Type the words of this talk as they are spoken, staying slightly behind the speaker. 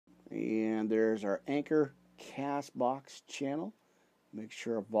And there's our Anchor Castbox channel. Make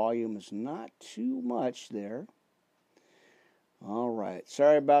sure our volume is not too much there. All right.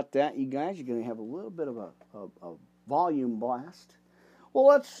 Sorry about that, you guys. You're going to have a little bit of a volume blast. Well,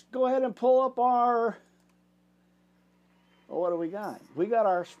 let's go ahead and pull up our... Well, what do we got? We got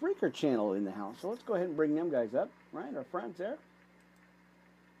our Spreaker channel in the house. So let's go ahead and bring them guys up, right? Our friends there.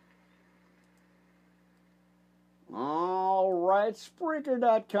 All right,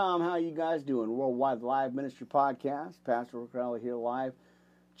 Spreaker.com. How you guys doing? Worldwide Live Ministry Podcast. Pastor Rick Riley here live.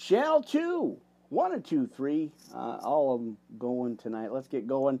 Channel 2. 1 and 2, 3. All of them going tonight. Let's get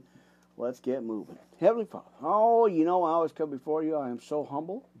going. Let's get moving. Heavenly Father. Oh, you know, I always come before you. I am so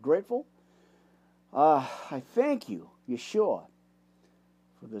humble, grateful. I thank you, Yeshua,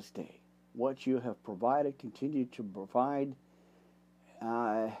 for this day. What you have provided, continue to provide.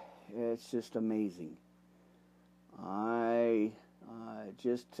 It's just amazing. I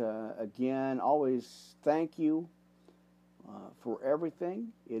again, always thank you for everything.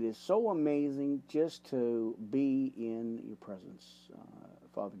 It is so amazing just to be in your presence.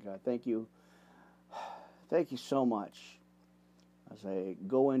 Father God, thank you. Thank you so much. As I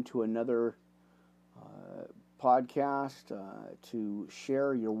go into another podcast to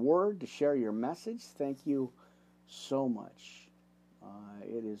share your word, to share your message, thank you so much.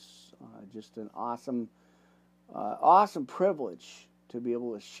 It is just an awesome privilege to be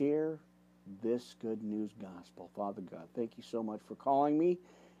able to share this good news gospel. Father God, thank you so much for calling me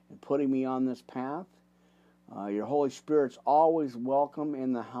and putting me on this path. Your Holy Spirit's always welcome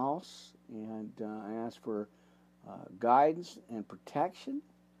in the house, and I ask for guidance and protection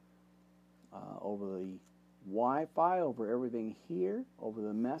over the Wi-Fi, over everything here, over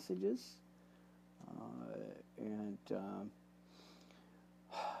the messages, and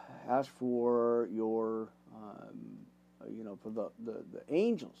ask for your, for the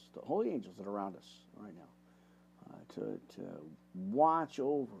angels, the holy angels that are around us right now, to watch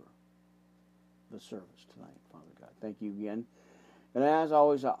over the service tonight, Father God. Thank you again. And as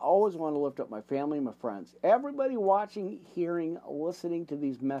always, I always want to lift up my family, my friends, everybody watching, hearing, listening to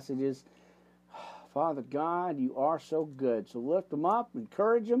these messages. Father God, you are so good. So lift them up,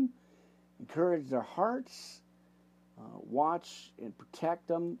 encourage them, encourage their hearts, watch and protect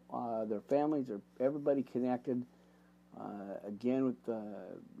them, their families, everybody connected. Again, with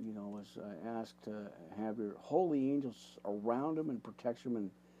as I ask to have your holy angels around them and protect them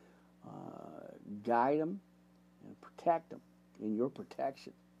and guide them and protect them in your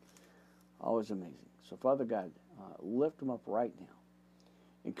protection. Always amazing. So, Father God, lift them up right now.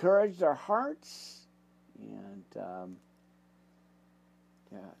 Encourage their hearts and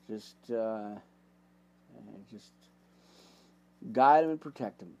just guide them and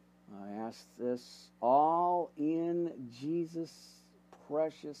protect them. I ask this all in Jesus'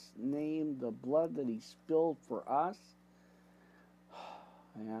 precious name, the blood that he spilled for us.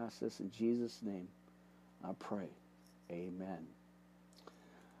 I ask this in Jesus' name. I pray. Amen.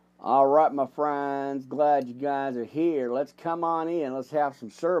 All right, my friends. Glad you guys are here. Let's come on in. Let's have some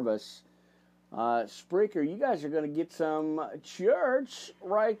service. Spreaker, you guys are going to get some church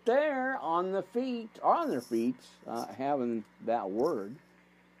right there on their feet, having that word.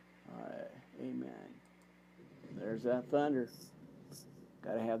 Amen. There's that thunder.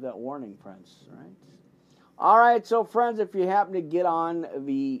 Got to have that warning, friends, right? All right, so friends, if you happen to get on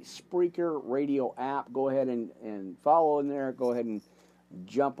the Spreaker radio app, go ahead and follow in there. Go ahead and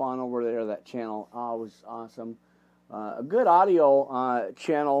jump on over there. That channel, always awesome. A good audio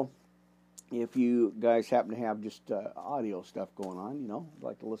channel if you guys happen to have just audio stuff going on,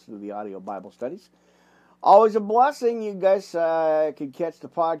 like to listen to the audio Bible studies. Always a blessing. You guys can catch the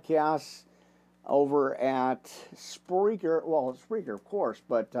podcasts over at Spreaker. Well, Spreaker, of course,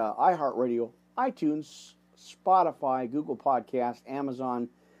 but iHeartRadio, iTunes, Spotify, Google Podcast, Amazon,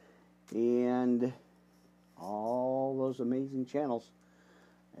 and all those amazing channels.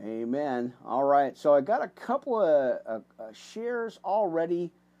 Amen. All right, so I got a couple of shares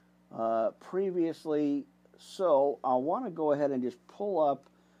already previously, so I want to go ahead and just pull up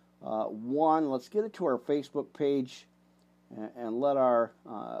one. Let's get it to our Facebook page and let our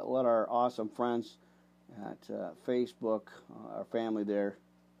awesome friends at Facebook, our family there.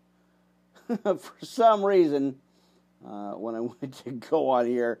 For some reason, when I went to go on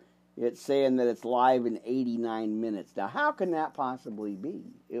here, it's saying that it's live in 89 minutes. Now, how can that possibly be?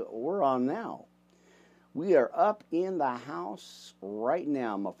 We're on now. We are up in the house right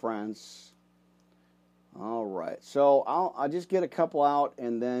now, my friends. All right. So I'll just get a couple out,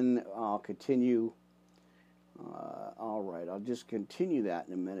 and then I'll continue. All right. I'll just continue that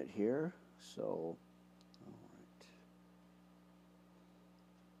in a minute here. So, all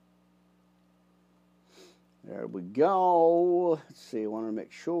There we go. Let's see, I want to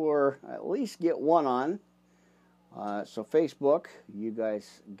make sure I at least get one on. So Facebook, you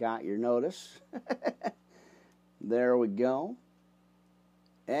guys got your notice. There we go.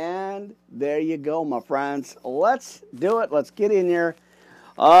 And there you go, my friends. Let's do it. Let's get in here.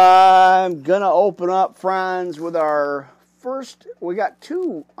 I'm going to open up, friends, with our first. We got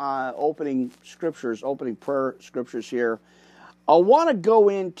two opening prayer scriptures here. I want to go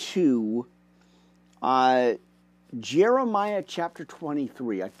into Jeremiah chapter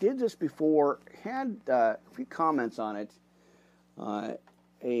 23. I did this before, had a few comments on it.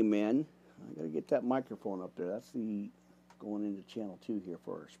 Amen. I got to get that microphone up there. That's the going into channel 2 here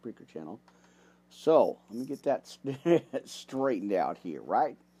for our speaker channel. So, let me get that straightened out here,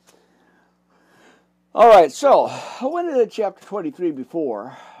 right? All right, so I went into chapter 23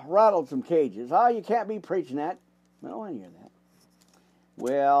 before, rattled some cages. Oh, you can't be preaching that. Well, I hear that.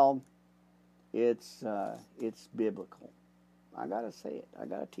 Well, it's biblical. I got to say it. I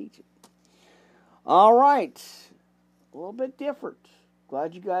got to teach it. All right, a little bit different.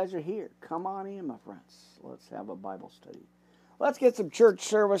 Glad you guys are here. Come on in, my friends. Let's have a Bible study. Let's get some church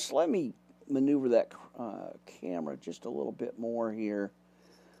service. Let me maneuver that camera just a little bit more here.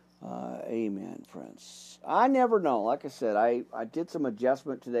 Amen, friends. I never know. Like I said, I did some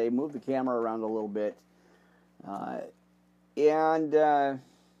adjustment today, moved the camera around a little bit. Yeah,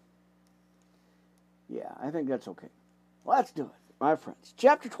 I think that's okay. Let's do it, my friends.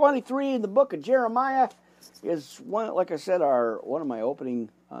 Chapter 23 in the book of Jeremiah is one, like I said, one of my opening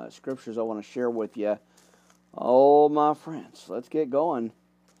scriptures I want to share with you. Oh, my friends, let's get going.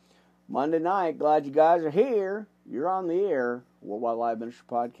 Monday night, glad you guys are here. You're on the air. Worldwide Live Ministry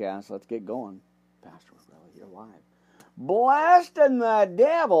Podcast. Let's get going. Pastor Riley here live. Blasting the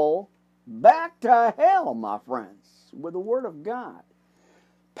devil back to hell, my friends, with the Word of God.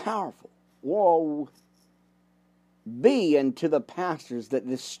 Powerful. Woe be unto the pastors that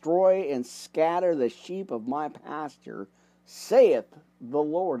destroy and scatter the sheep of my pasture, saith the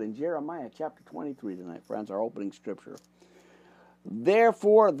Lord. In Jeremiah chapter 23 tonight, friends, our opening scripture.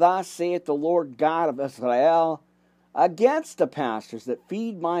 Therefore, thus saith the Lord God of Israel, against the pastors that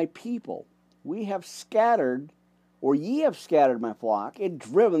feed my people, ye have scattered my flock, and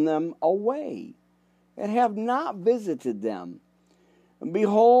driven them away, and have not visited them. And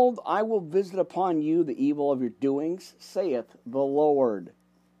behold, I will visit upon you the evil of your doings, saith the Lord.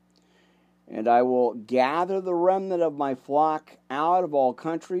 And I will gather the remnant of my flock out of all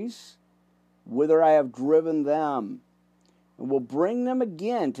countries, whither I have driven them, and will bring them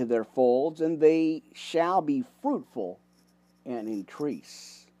again to their folds, and they shall be fruitful and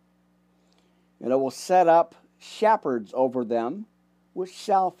increase. And I will set up shepherds over them, which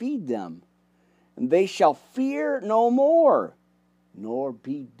shall feed them, and they shall fear no more, nor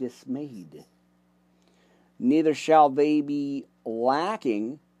be dismayed. Neither shall they be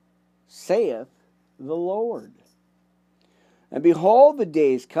lacking, saith the Lord. And behold, the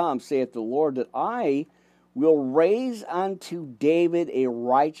days come, saith the Lord, that I will raise unto David a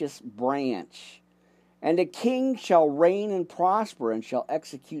righteous branch, and a king shall reign and prosper, and shall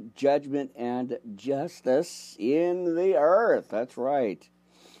execute judgment and justice in the earth. That's right.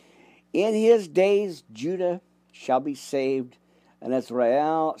 In his days Judah shall be saved, and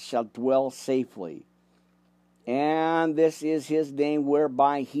Israel shall dwell safely. And this is his name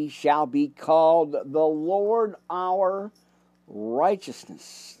whereby he shall be called the Lord our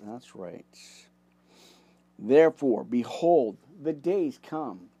righteousness. That's right. Therefore, behold, the days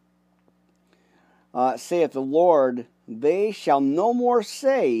come, saith the Lord, they shall no more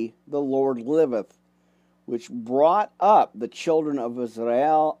say, the Lord liveth, which brought up the children of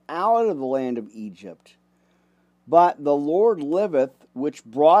Israel out of the land of Egypt. But the Lord liveth, which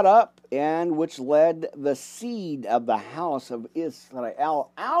brought up and which led the seed of the house of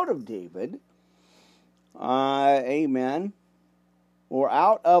Israel out of David. Amen. Or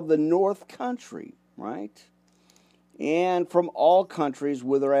out of the north country, right? And from all countries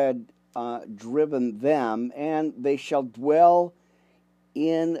whither I had driven them, and they shall dwell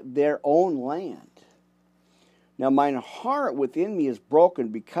in their own land. Now mine heart within me is broken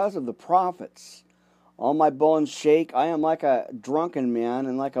because of the prophets. All my bones shake. I am like a drunken man,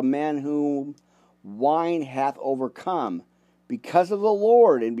 and like a man whom wine hath overcome, because of the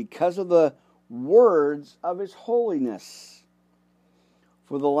Lord, and because of the words of his holiness.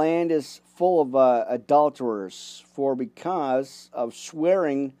 For the land is full of adulterers, for because of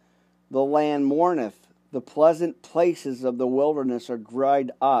swearing the land mourneth. The pleasant places of the wilderness are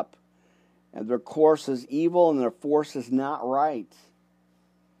dried up, and their course is evil, and their force is not right.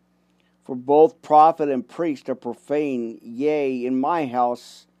 For both prophet and priest are profane, yea, in my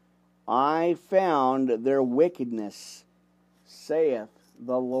house I found their wickedness, saith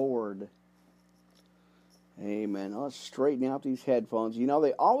the Lord. Amen. Let's straighten out these headphones. You know,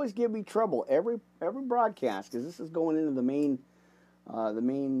 they always give me trouble every broadcast, because this is going into the main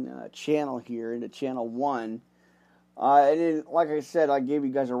channel here, into channel 1. And then, like I said, I gave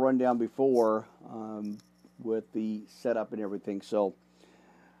you guys a rundown before with the setup and everything. So,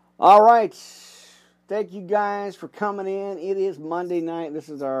 all right. Thank you guys for coming in. It is Monday night. This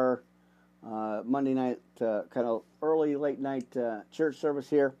is our Monday night, kind of early, late night church service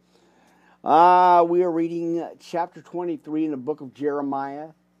here. We are reading chapter 23 in the book of Jeremiah.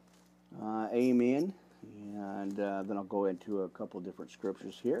 Amen. And then I'll go into a couple of different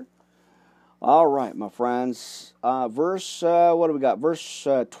scriptures here. All right, my friends. What do we got? Verse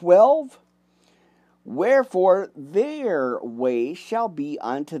 12. Wherefore their way shall be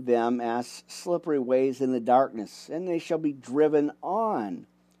unto them as slippery ways in the darkness, and they shall be driven on,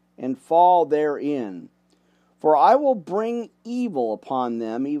 and fall therein. For I will bring evil upon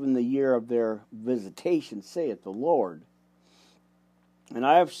them, even the year of their visitation, saith the Lord. And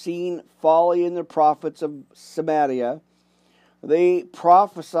I have seen folly in the prophets of Samaria. They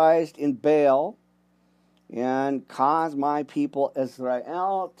prophesied in Baal, and caused my people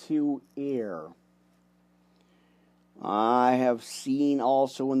Israel to err. I have seen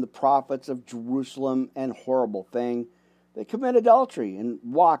also in the prophets of Jerusalem an horrible thing. They commit adultery and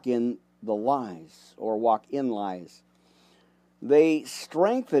walk in the lies, or walk in lies. They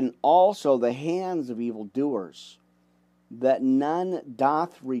strengthen also the hands of evildoers, that none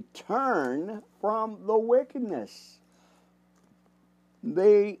doth return from the wickedness.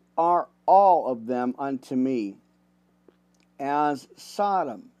 They are all of them unto me, as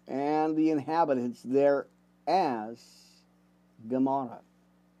Sodom, and the inhabitants there as Gomorrah.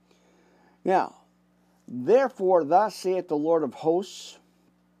 Now, therefore, thus saith the Lord of hosts,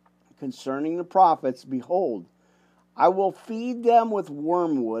 concerning the prophets, behold, I will feed them with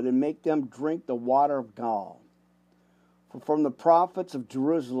wormwood, and make them drink the water of gall. For from the prophets of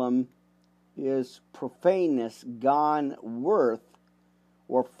Jerusalem is profaneness gone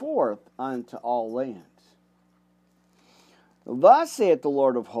forth unto all lands. Thus saith the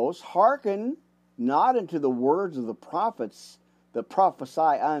Lord of hosts, hearken not unto the words of the prophets that prophesy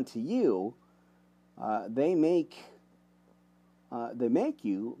unto you. They make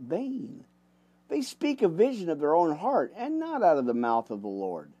you vain. They speak a vision of their own heart, and not out of the mouth of the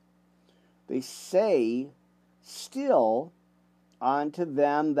Lord. They say still unto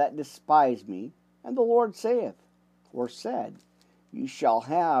them that despise me, and the Lord saith, or said, you shall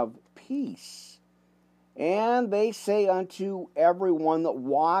have peace. And they say unto every one that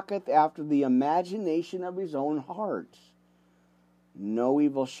walketh after the imagination of his own heart, no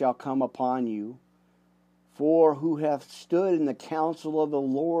evil shall come upon you. For who hath stood in the counsel of the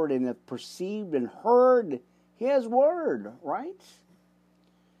Lord, and hath perceived and heard his word, right?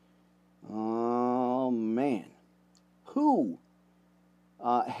 Oh, man. Who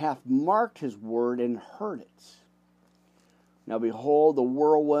hath marked his word and heard it? Now behold, the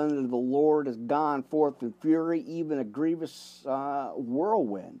whirlwind of the Lord is gone forth in fury, even a grievous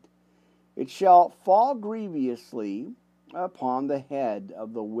whirlwind. It shall fall grievously upon the head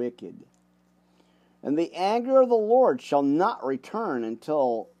of the wicked. And the anger of the Lord shall not return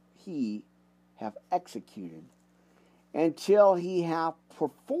until he have executed, until he have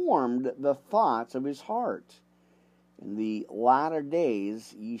performed the thoughts of his heart. In the latter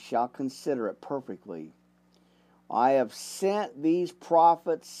days ye shall consider it perfectly. I have sent these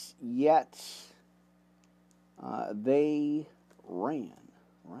prophets, yet they ran.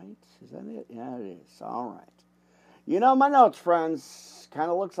 Right? Is that it? Yeah, it is. All right. You know, my notes, friends,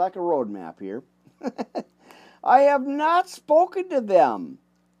 kind of looks like a road map here. I have not spoken to them,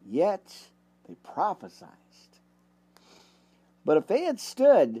 yet they prophesied. But if they had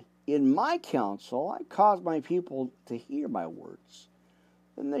stood in my counsel, I caused my people to hear my words,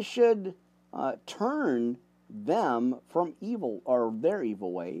 then they should turn them from evil, or their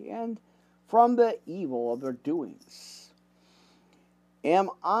evil way, and from the evil of their doings. Am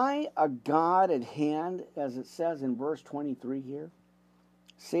I a God at hand, as it says in verse 23 here?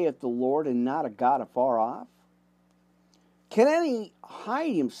 Saith the Lord, and not a God afar off? Can any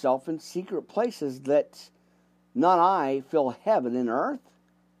hide himself in secret places, that not I fill heaven and earth?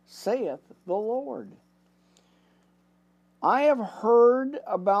 Saith the Lord. I have heard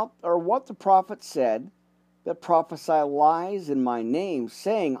about, or what the prophet said, that prophesy lies in my name,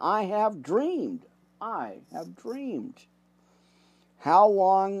 saying, I have dreamed. I have dreamed. How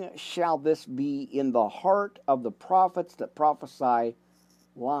long shall this be in the heart of the prophets that prophesy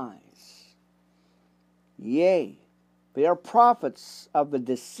lies? Yea, They are prophets of the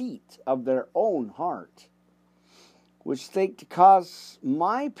deceit of their own heart, which think to cause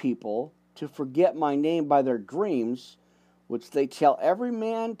my people to forget my name by their dreams, which they tell every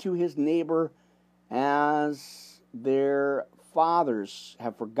man to his neighbor, as their fathers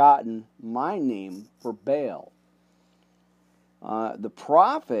have forgotten my name for Baal. The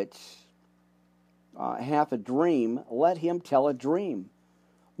prophet hath a dream, let him tell a dream.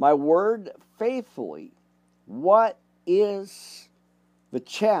 My word faithfully, what is the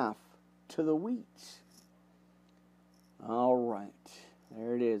chaff to the wheat? All right,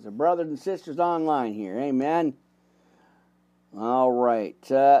 there it is. The brothers and sisters online here, amen. All right,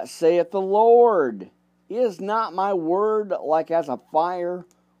 saith the Lord, is not my word like as a fire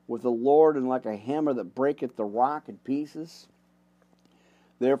with the Lord, and like a hammer that breaketh the rock in pieces?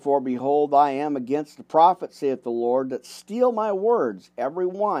 Therefore, behold, I am against the prophet, saith the Lord, that steal my words, every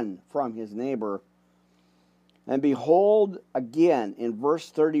one from his neighbor. And behold, again, in verse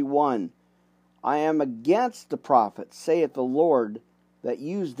 31, I am against the prophets, saith the Lord, that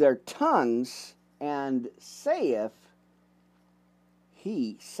use their tongues, and saith,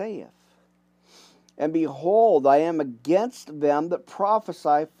 he saith. And behold, I am against them that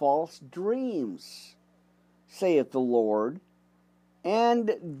prophesy false dreams, saith the Lord,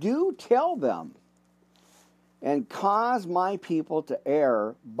 and do tell them, and cause my people to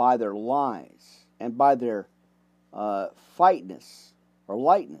err by their lies, and by their lightness.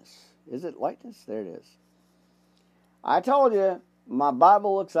 Is it lightness? There it is. I told you, my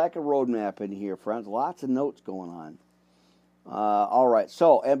Bible looks like a roadmap in here, friends. Lots of notes going on. All right,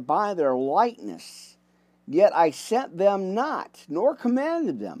 so, and by their lightness, yet I sent them not, nor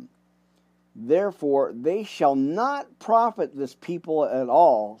commanded them. Therefore they shall not profit this people at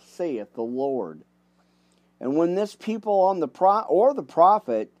all, saith the Lord. And when this people on the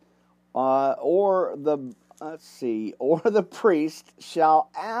prophet, or the priest shall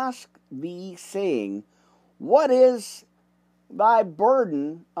ask thee, saying, what is thy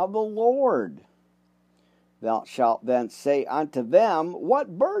burden of the Lord? Thou shalt then say unto them,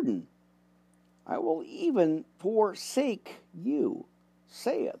 what burden? I will even forsake you,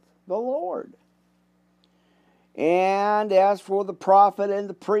 saith the Lord. And as for the prophet and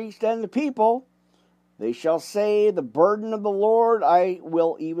the priest and the people, they shall say, the burden of the Lord, I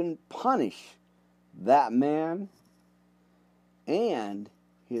will even punish that man and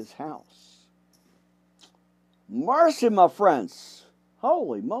his house. Mercy, my friends.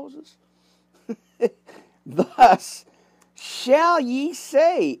 Holy Moses. Thus shall ye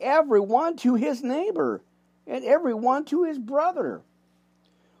say, every one to his neighbor, and every one to his brother,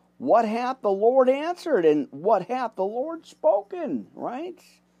 what hath the Lord answered, and what hath the Lord spoken? Right?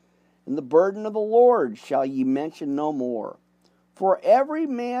 And the burden of the Lord shall ye mention no more. For every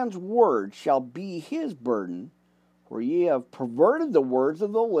man's word shall be his burden, for ye have perverted the words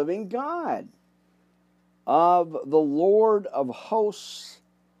of the living God, of the Lord of hosts,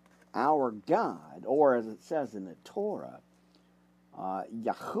 our God, or as it says in the Torah,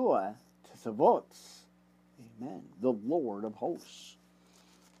 Yahuwah Tsavot, amen, the Lord of hosts.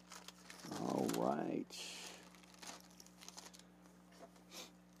 All right.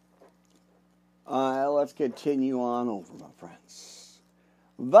 Let's continue on over, my friends.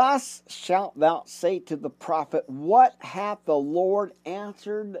 Thus shalt thou say to the prophet, what hath the Lord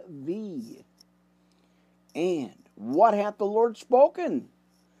answered thee? And what hath the Lord spoken?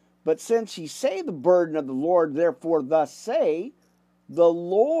 But since ye say the burden of the Lord, therefore thus say, the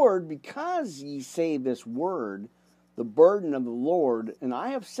Lord, because ye say this word, the burden of the Lord, and I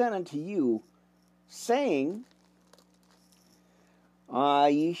have sent unto you, saying,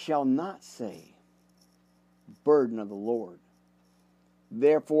 ye shall not say, burden of the Lord.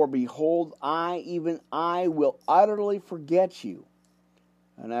 Therefore, behold, even I will utterly forget you,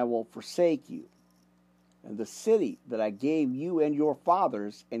 and I will forsake you, and the city that I gave you and your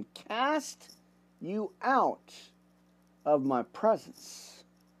fathers, and cast you out of my presence.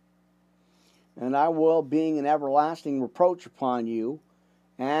 And I will, being an everlasting reproach upon you,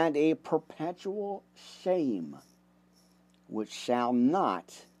 and a perpetual shame, which shall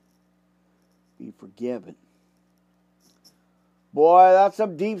not be forgiven. Boy, that's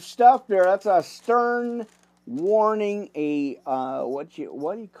some deep stuff there. That's a stern warning. What do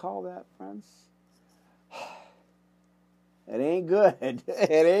you call that, friends? It ain't good. It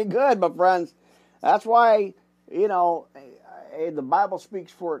ain't good, my friends. That's why, the Bible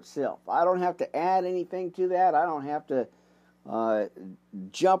speaks for itself. I don't have to add anything to that. I don't have to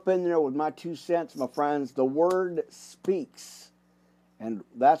jump in there with my 2 cents, my friends. The Word speaks. And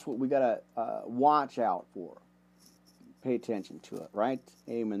that's what we got to watch out for. Pay attention to it, right?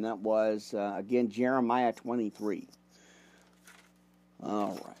 Amen. That was, again, Jeremiah 23.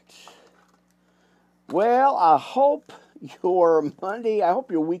 All right. Well, I hope your Monday, I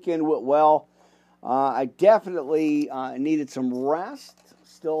hope your weekend went well. I definitely needed some rest.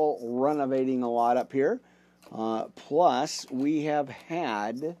 Still renovating a lot up here. Plus, we have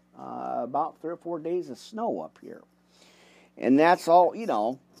had about 3 or 4 days of snow up here. And that's all,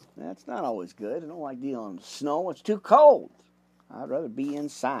 that's not always good. I don't like dealing with snow. It's too cold. I'd rather be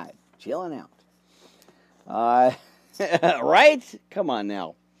inside, chilling out. Right? Come on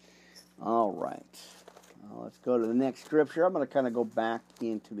now. All right. Let's go to the next scripture. I'm going to kind of go back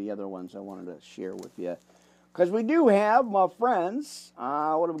into the other ones I wanted to share with you. Because we do have, my friends,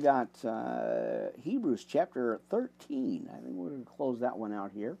 what have we got? Hebrews chapter 13. I think we're going to close that one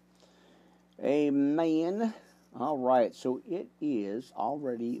out here. Amen. All right. So it is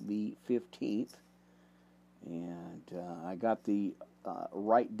already the 15th. And I got the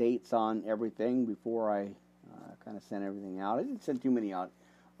right dates on everything before I kind of sent everything out. I didn't send too many out.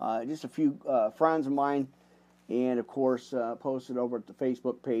 Just a few friends of mine. And, of course, posted over at the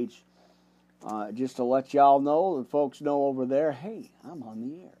Facebook page. Just to let y'all know, the folks know over there, hey, I'm on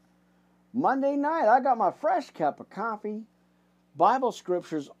the air. Monday night, I got my fresh cup of coffee, Bible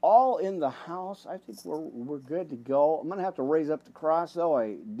scriptures all in the house. I think we're good to go. I'm going to have to raise up the cross, though.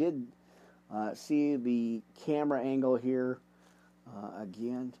 I did see the camera angle here.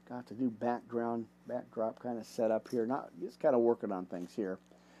 Again, got to do backdrop kind of setup here. Just kind of working on things here.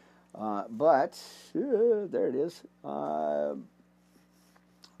 But there it is.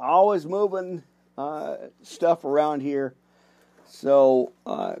 Always moving stuff around here. So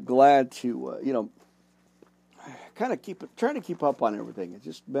glad to, kind of trying to keep up on everything. It's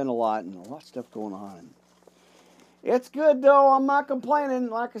just been a lot and a lot of stuff going on. It's good though. I'm not complaining.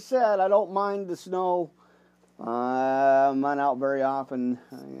 Like I said, I don't mind the snow. I'm not out very often.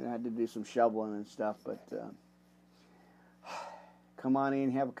 I had to do some shoveling and stuff, but come on in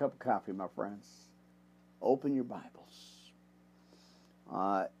and have a cup of coffee, my friends. Open your Bibles.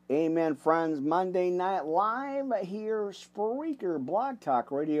 Amen, friends. Monday Night Live here, Spreaker, Blog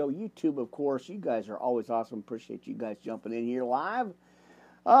Talk Radio, YouTube, of course. You guys are always awesome. Appreciate you guys jumping in here live.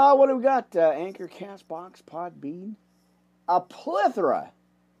 What do we got? Anchor, Castbox, Podbean. A plethora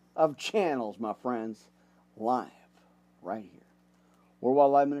of channels, my friends, live right here.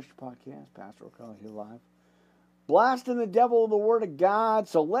 Worldwide Live Ministry Podcast, Pastor O'Connell here live. Blasting the devil with the Word of God.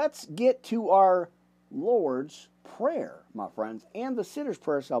 So let's get to our Lord's Prayer, my friends, and the sinner's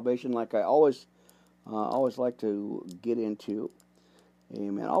prayer of salvation, like I always like to get into.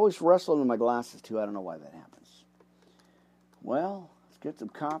 Amen. I always wrestle into my glasses too. I don't know why that happens. Well, let's get some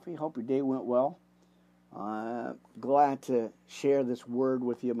coffee. Hope your day went well. Glad to share this word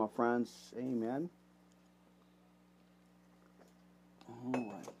with you, my friends. Amen. All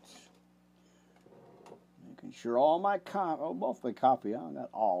right. Making sure all my coffee, both my coffee, not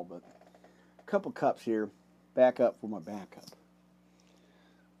all, but a couple cups here. Back up for my backup.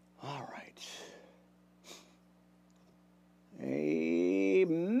 All right.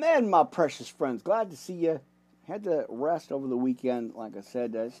 Amen, my precious friends. Glad to see you. Had to rest over the weekend, like I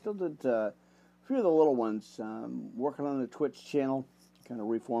said. I still did a few of the little ones. Working on the Twitch channel. Kind of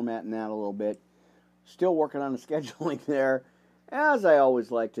reformatting that a little bit. Still working on the scheduling there, as I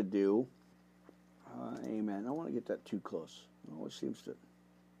always like to do. Amen. I don't want to get that too close.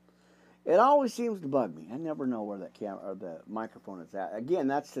 It always seems to bug me. I never know where that camera or the microphone is at. Again,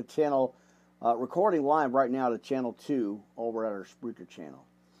 that's the channel, recording live right now to channel 2 over at our Spreaker channel.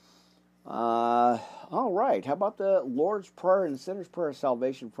 All right. How about the Lord's Prayer and the Sinner's Prayer of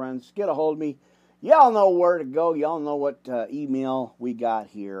Salvation, friends? Get a hold of me. Y'all know where to go. Y'all know what email we got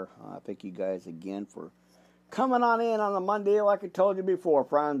here. Thank you guys again for coming on in on a Monday, like I told you before,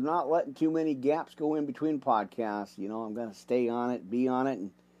 friends. Not letting too many gaps go in between podcasts. I'm going to stay on it, be on it,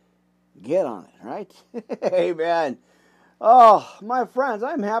 and get on it, right? Amen. Oh, my friends,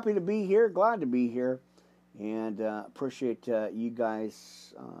 I'm happy to be here, glad to be here, and appreciate you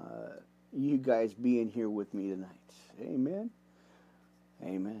guys being here with me tonight. Amen.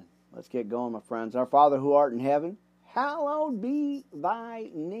 Amen. Let's get going, my friends. Our Father who art in heaven, hallowed be thy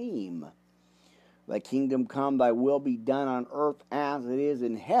name. Thy kingdom come, thy will be done on earth as it is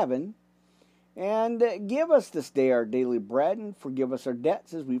in heaven. And give us this day our daily bread, and forgive us our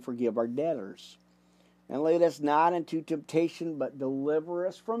debts as we forgive our debtors. And lead us not into temptation, but deliver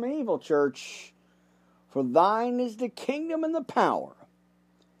us from evil, church. For thine is the kingdom and the power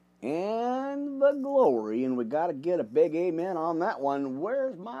and the glory. And we got to get a big amen on that one.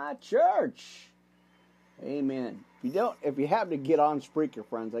 Where's my church? Amen. If you happen to get on Spreaker,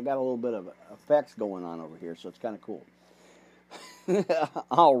 friends, I got a little bit of effects going on over here, so it's kind of cool.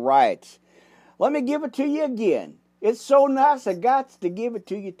 All right. Let me give it to you again. It's so nice I got to give it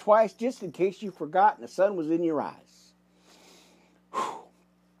to you twice just in case you forgot and the sun was in your eyes. Whew.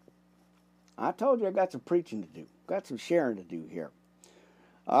 I told you I got some preaching to do. Got some sharing to do here.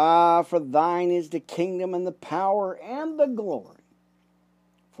 For thine is the kingdom and the power and the glory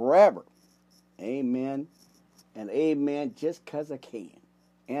forever. Amen and amen, just because I can.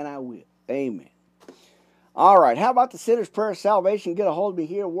 And I will. Amen. All right, how about the Sinner's Prayer of Salvation? Get a hold of me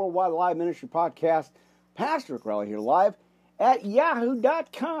here, Worldwide Live Ministry Podcast. Pastor Rick Raleigh here live at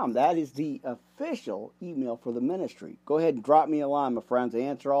yahoo.com. That is the official email for the ministry. Go ahead and drop me a line, my friends. I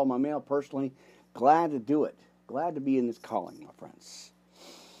answer all my mail personally. Glad to do it. Glad to be in this calling, my friends.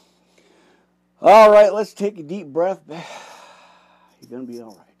 All right, let's take a deep breath. You're going to be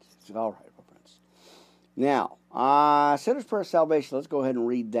all right. It's all right, my friends. Now, Sinner's Prayer of Salvation. Let's go ahead and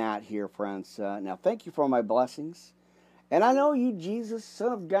read that here, friends. Now, thank you for my blessings. And I know you, Jesus,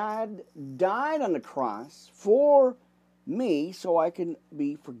 Son of God, died on the cross for me so I can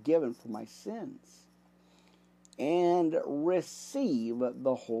be forgiven for my sins and receive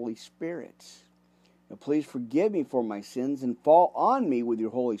the Holy Spirit. Now, please forgive me for my sins and fall on me with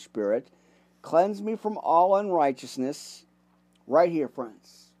your Holy Spirit. Cleanse me from all unrighteousness. Right here,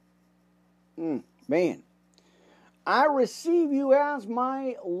 friends. Man. I receive you as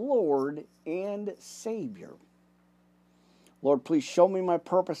my Lord and Savior. Lord, please show me my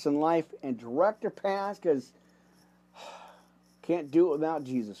purpose in life and direct your path, because can't do it without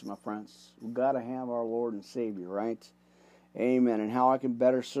Jesus, my friends. We've got to have our Lord and Savior, right? Amen. And how I can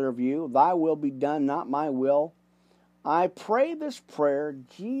better serve you. Thy will be done, not my will. I pray this prayer,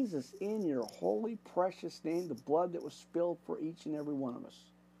 Jesus, in your holy, precious name, the blood that was spilled for each and every one of us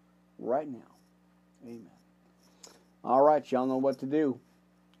right now. Amen. All right, y'all know what to do.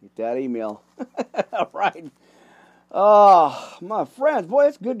 Get that email. All right. Oh, my friends, boy,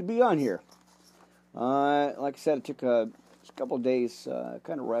 it's good to be on here. Like I said, it took a couple of days,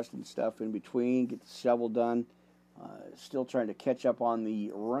 kind of rest and stuff in between, get the shovel done. Still trying to catch up on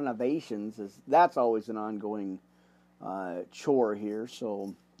the renovations, as that's always an ongoing chore here.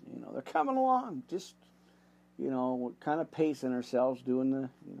 So, they're coming along. Just, we're kind of pacing ourselves, doing a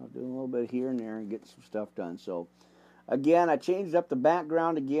little bit here and there and getting some stuff done. So, again, I changed up the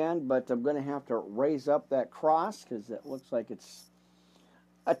background again, but I'm going to have to raise up that cross because it looks like it's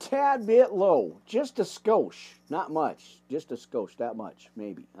a tad bit low. Just a skosh. Not much. Just a skosh. That much.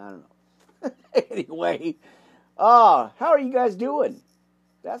 Maybe. I don't know. Anyway, how are you guys doing?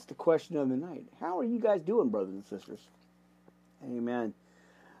 That's the question of the night. How are you guys doing, brothers and sisters? Amen.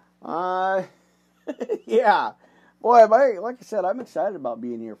 Yeah. Boy, like I said, I'm excited about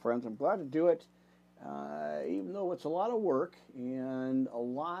being here, friends. I'm glad to do it. Even though it's a lot of work and a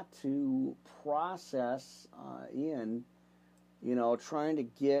lot to process in, trying to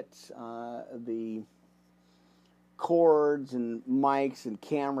get the cords and mics and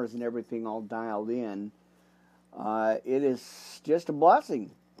cameras and everything all dialed in, it is just a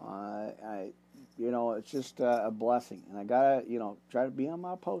blessing. It's just a blessing. And I got to, try to be on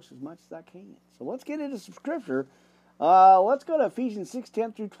my post as much as I can. So let's get into some scripture. Let's go to Ephesians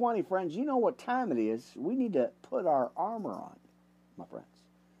 6:10 through 20, friends. You know what time it is. We need to put our armor on, my friends.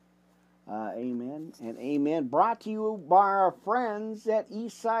 Amen and amen. Brought to you by our friends at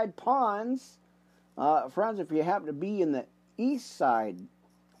Eastside Ponds. Friends, if you happen to be in the east side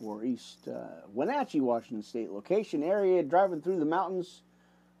or east Wenatchee, Washington State location area, driving through the mountains,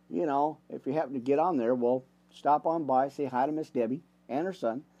 if you happen to get on there, well, stop on by, say hi to Miss Debbie and her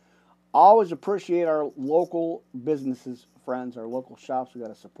son. Always appreciate our local businesses, friends, our local shops. We got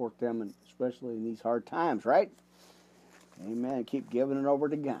to support them, and especially in these hard times, right? Amen. Keep giving it over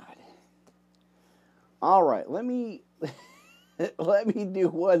to God. All right, let me do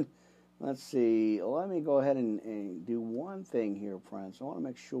one. Let's see. Let me go ahead and do one thing here, friends. I want to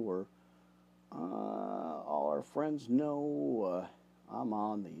make sure all our friends know I'm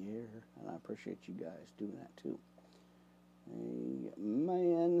on the air, and I appreciate you guys doing that too.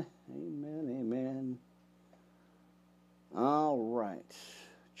 Amen, amen, amen. All right.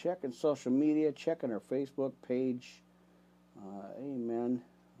 Checking social media, checking our Facebook page. Amen.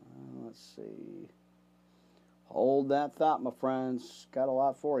 Let's see. Hold that thought, my friends. Got a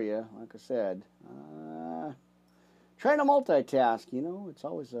lot for you, like I said. Trying to multitask, it's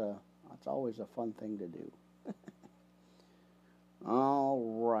always a fun thing to do. All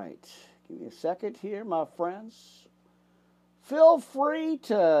right. Give me a second here, my friends. Feel free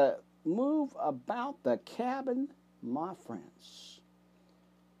to move about the cabin, my friends.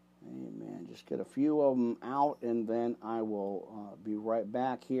 Amen. Just get a few of them out, and then I will be right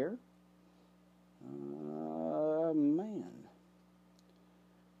back here. Man.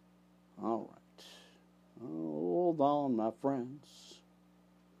 All right. Oh, hold on, my friends.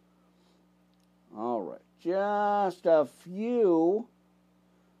 All right, just a few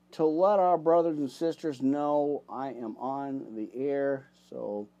to let our brothers and sisters know I am on the air.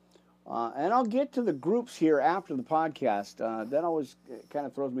 So, and I'll get to the groups here after the podcast. That always kind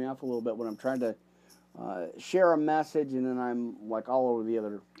of throws me off a little bit when I'm trying to share a message and then I'm like all over the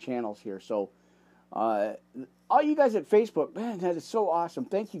other channels here. So, all you guys at Facebook, man, that is so awesome.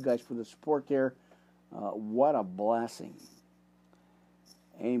 Thank you guys for the support there. What a blessing.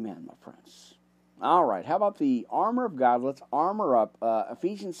 Amen, my friends. All right, how about the armor of God? Let's armor up.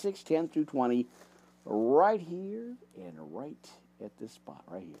 Ephesians 6:10 through 20, right here and right at this spot,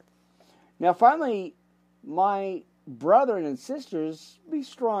 right here. Now, finally, my brethren and sisters, be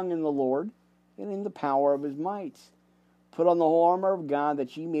strong in the Lord and in the power of his might. Put on the whole armor of God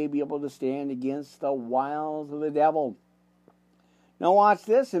that ye may be able to stand against the wiles of the devil. Now watch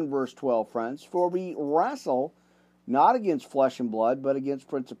this in verse 12, friends. For we wrestle not against flesh and blood, but against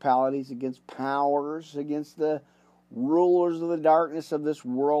principalities, against powers, against the rulers of the darkness of this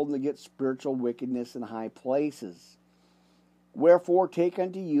world, and against spiritual wickedness in high places. Wherefore take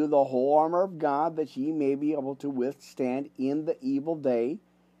unto you the whole armor of God, that ye may be able to withstand in the evil day.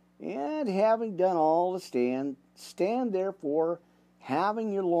 And having done all to stand, stand therefore,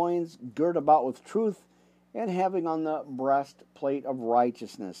 having your loins girt about with truth, and having on the breastplate of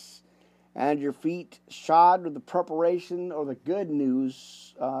righteousness, and your feet shod with the preparation or the good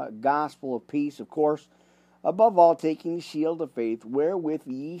news, gospel of peace, of course. Above all, taking the shield of faith, wherewith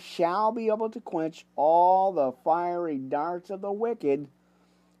ye shall be able to quench all the fiery darts of the wicked.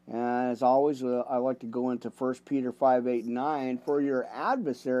 And as always, I like to go into 1 Peter 5:8-9. For your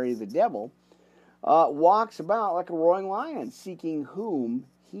adversary, the devil, walks about like a roaring lion, seeking whom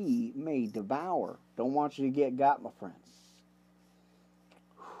he may devour. Don't want you to get got, my friends.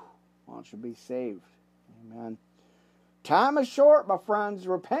 I want you to be saved. Amen. Time is short, my friends.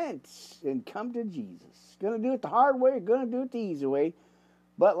 Repent and come to Jesus. Going to do it the hard way, going to do it the easy way.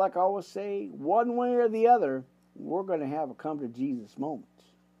 But like I always say, one way or the other, we're going to have a come to Jesus moment.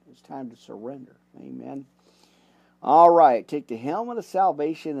 It's time to surrender. Amen. All right. Take the helmet of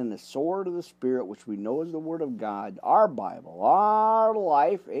salvation and the sword of the Spirit, which we know is the Word of God, our Bible, our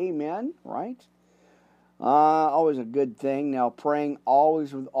life. Amen. Right? Always a good thing. Now, praying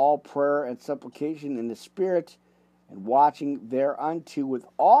always with all prayer and supplication in the Spirit, and watching thereunto with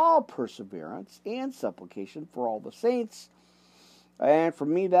all perseverance and supplication for all the saints. And for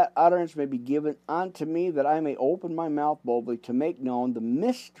me that utterance may be given unto me, that I may open my mouth boldly to make known the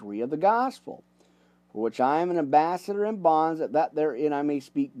mystery of the gospel, for which I am an ambassador in bonds, that therein I may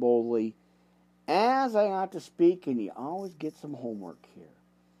speak boldly, as I ought to speak. And you always get some homework here.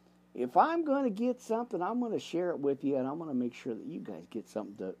 If I'm going to get something, I'm going to share it with you, and I'm going to make sure that you guys get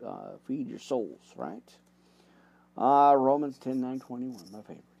something to feed your souls, right? Romans 10:9-21, my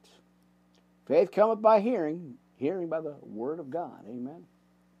favorite. Faith cometh by hearing, hearing by the word of God. Amen.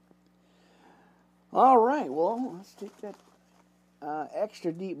 All right, well, let's take that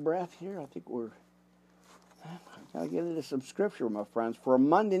extra deep breath here. I think we're got to get into some scripture, my friends, for a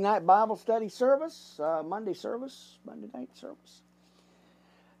Monday night Bible study service, Monday night service.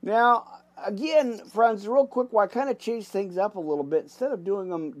 Now, again, friends, real quick, I kind of change things up a little bit instead of doing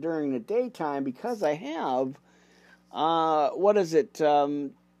them during the daytime, because I have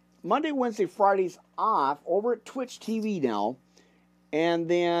Monday, Wednesday, Fridays off over at Twitch TV now, and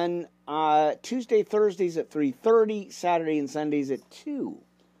then Tuesday, Thursdays at 3:30, Saturday and Sundays at 2.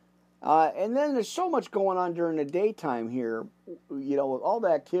 And then there's so much going on during the daytime here, with all the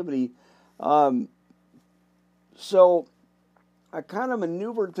activity. So I kind of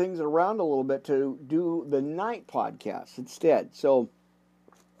maneuvered things around a little bit to do the night podcast instead. So,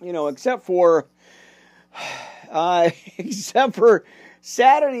 except for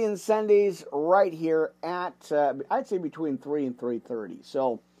Saturday and Sundays right here at, I'd say between 3 and 3:30.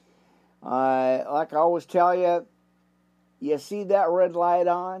 So, like I always tell you, you see that red light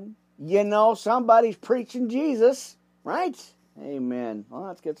on, somebody's preaching Jesus, right? Amen. Well,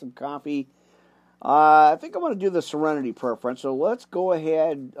 let's get some coffee. I think I'm going to do the Serenity Prayer, friends. So let's go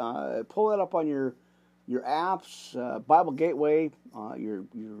ahead, pull it up on your apps, Bible Gateway,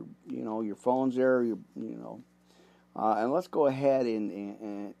 your phones there, and let's go ahead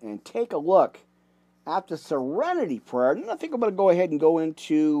and take a look at the Serenity Prayer. And I think I'm going to go ahead and go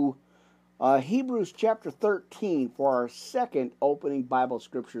into Hebrews chapter 13 for our second opening Bible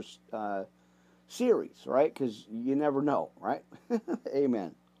Scriptures series, right? Because you never know, right?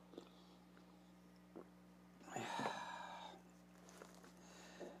 Amen.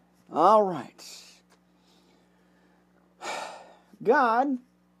 All right. God,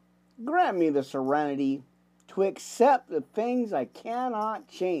 grant me the serenity to accept the things I cannot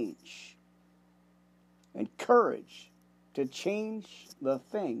change, and courage to change the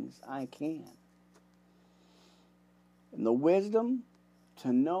things I can, and the wisdom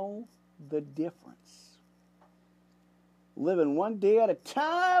to know the difference. Living one day at a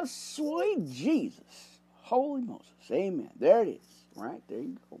time, sweet Jesus. Holy Moses. Amen. There it is. Right? There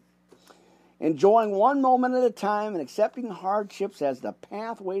you go. Enjoying one moment at a time and accepting hardships as the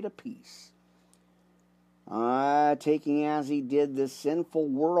pathway to peace. Taking as he did this sinful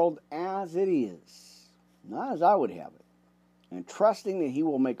world as it is, not as I would have it, and trusting that he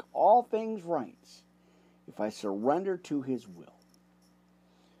will make all things right if I surrender to his will.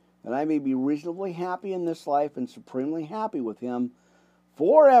 That I may be reasonably happy in this life and supremely happy with him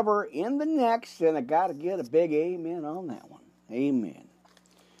forever in the next. And I got to get a big amen on that one. Amen.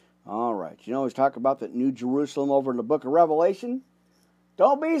 All right. You know, he's talking about the New Jerusalem over in the book of Revelation.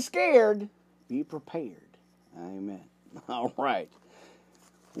 Don't be scared. Be prepared. Amen. All right.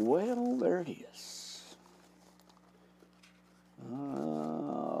 Well, there it is.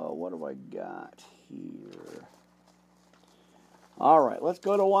 What have I got here? All right, let's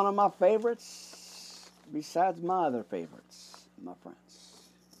go to one of my favorites, besides my other favorites, my friends.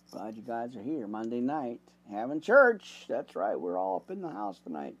 Glad you guys are here Monday night, having church. That's right, we're all up in the house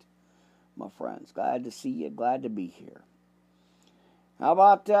tonight, my friends. Glad to see you, glad to be here. How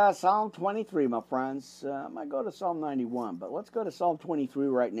about Psalm 23, my friends? I might go to Psalm 91, but let's go to Psalm 23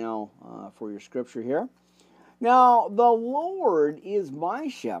 right now for your scripture here. Now, the Lord is my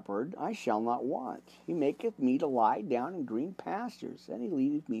shepherd, I shall not want. He maketh me to lie down in green pastures, and he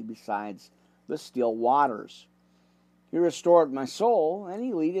leadeth me besides the still waters. He restored my soul, and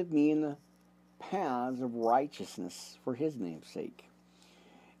he leadeth me in the paths of righteousness for his name's sake.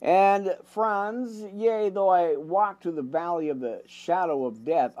 And, friends, yea, though I walk through the valley of the shadow of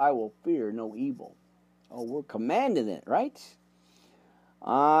death, I will fear no evil. Oh, we're commanded it, right?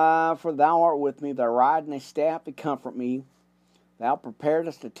 For thou art with me, thy rod and thy staff to comfort me. Thou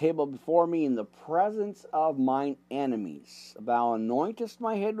preparest a table before me in the presence of mine enemies. Thou anointest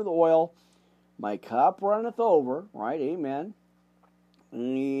my head with oil, my cup runneth over. Right, amen.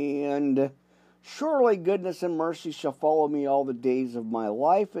 And surely goodness and mercy shall follow me all the days of my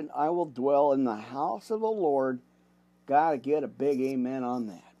life, and I will dwell in the house of the Lord. Gotta get a big amen on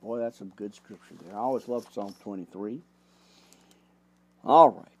that. Boy, that's some good scripture there. I always love Psalm 23. All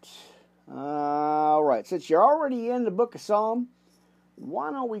right. Since you're already in the book of Psalm, why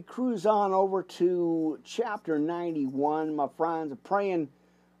don't we cruise on over to chapter 91, my friends. I'm praying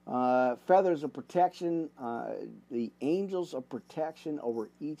feathers of protection, the angels of protection over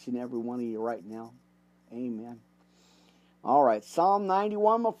each and every one of you right now. Amen. All right, Psalm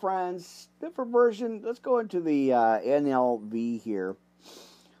 91, my friends. Different version. Let's go into the NLV here.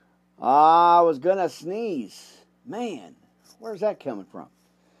 I was going to sneeze. Man. Where's that coming from?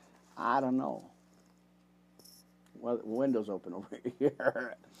 I don't know. Well, the window's open over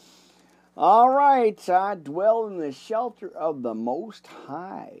here. All right. I dwell in the shelter of the Most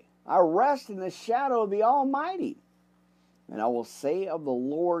High. I rest in the shadow of the Almighty. And I will say of the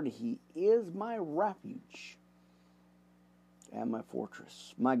Lord, he is my refuge and my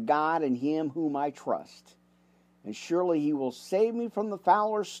fortress, my God, in him whom I trust. And surely he will save me from the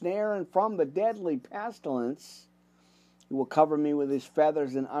fowler's snare and from the deadly pestilence. He will cover me with his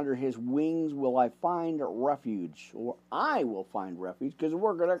feathers, and under his wings will I find refuge. Or I will find refuge, because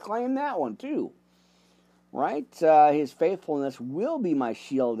we're going to claim that one too. Right? His faithfulness will be my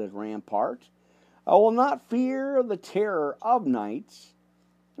shield and rampart. I will not fear the terror of night,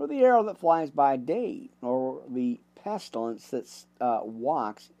 nor the arrow that flies by day, nor the pestilence that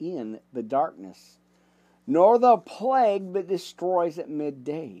walks in the darkness, nor the plague that destroys at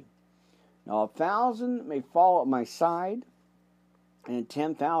midday. Now 1,000 may fall at my side, and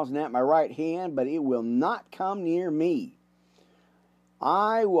 10,000 at my right hand, but it will not come near me.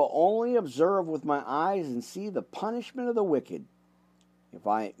 I will only observe with my eyes and see the punishment of the wicked. If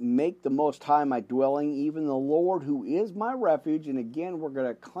I make the Most High my dwelling, even the Lord who is my refuge, and again we're going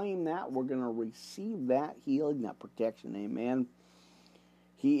to claim that, we're going to receive that healing, that protection, amen.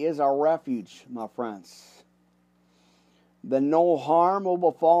 He is our refuge, my friends. Then no harm will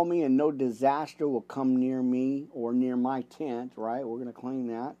befall me, and no disaster will come near me or near my tent, right? We're going to claim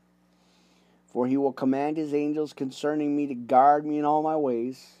that. For he will command his angels concerning me to guard me in all my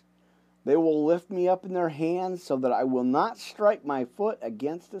ways. They will lift me up in their hands so that I will not strike my foot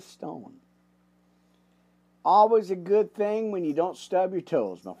against a stone. Always a good thing when you don't stub your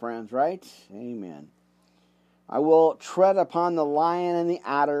toes, my friends, right? Amen. I will tread upon the lion and the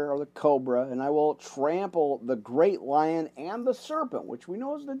adder, or the cobra, and I will trample the great lion and the serpent, which we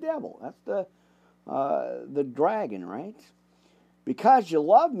know is the devil. That's the dragon, right? Because you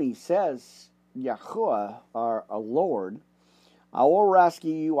love me, says Yahuwah, our Lord, I will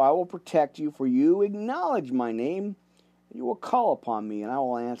rescue you, I will protect you, for you acknowledge my name, and you will call upon me, and I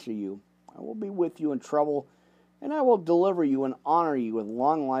will answer you. I will be with you in trouble, and I will deliver you and honor you. With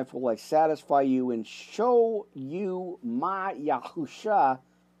long life will I satisfy you and show you my Yahusha,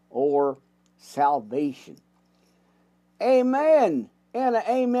 or salvation. Amen. And an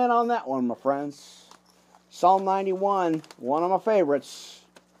amen on that one, my friends. Psalm 91, one of my favorites.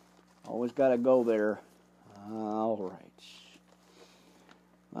 Always got to go there. All right.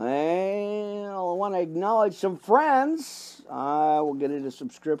 I want to acknowledge some friends. We'll get into some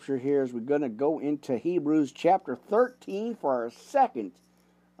scripture here as we're going to go into Hebrews chapter 13 for our second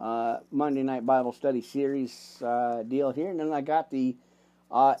Monday Night Bible Study series deal here. And then I got the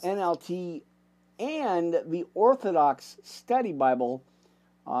NLT and the Orthodox Study Bible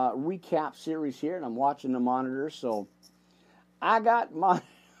recap series here. And I'm watching the monitors, so I got my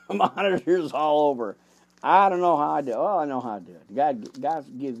monitors all over. I don't know how I do it. Oh, I know how to do it.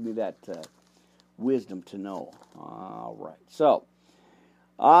 God gives me that wisdom to know. All right. So,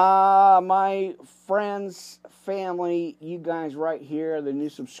 my friends, family, you guys right here, the new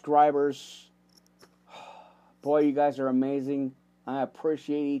subscribers, boy, you guys are amazing. I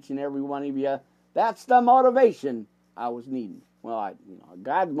appreciate each and every one of you. That's the motivation I was needing. Well,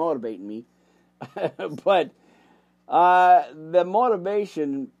 God's motivating me, but the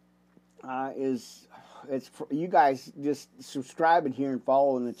motivation is. It's for you guys just subscribing here and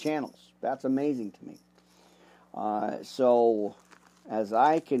following the channels. That's amazing to me. So, as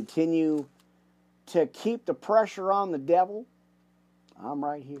I continue to keep the pressure on the devil, I'm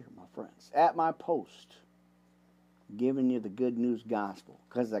right here, my friends, at my post, giving you the good news gospel.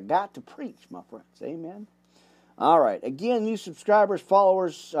 Because I got to preach, my friends. Amen. All right. Again, new subscribers,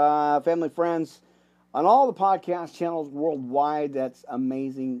 followers, family, friends, on all the podcast channels worldwide. That's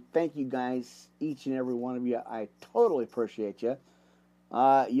amazing. Thank you guys, each and every one of you. I totally appreciate you.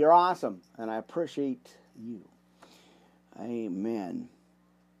 You're awesome, and I appreciate you. Amen.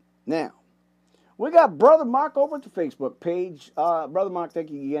 Now, we got Brother Mark over at the Facebook page. Brother Mark,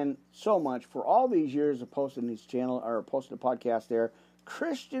 thank you again so much for all these years of posting this channel, or posting a podcast there.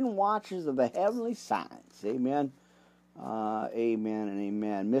 Christian Watchers of the Heavenly Signs. Amen. Amen and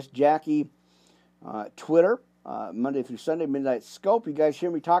amen. Miss Jackie, Twitter, Monday through Sunday, Midnight Scope. You guys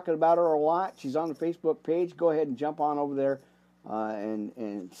hear me talking about her a lot. She's on the Facebook page. Go ahead and jump on over there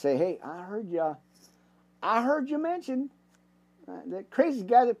and say, hey, I heard you mention that crazy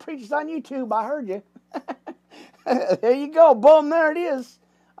guy that preaches on YouTube. I heard you. There you go. Boom, there it is.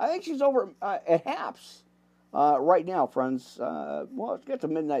 I think she's over at HAPS right now, friends. Well, it's got the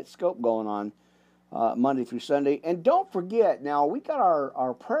Midnight Scope going on. Monday through Sunday. And don't forget, now we got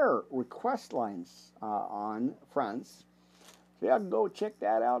our prayer request lines on, friends. So you can go check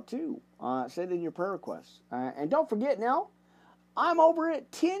that out too. Send in your prayer requests. And don't forget now, I'm over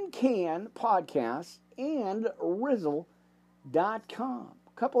at Tin Can Podcast and Rizzle.com.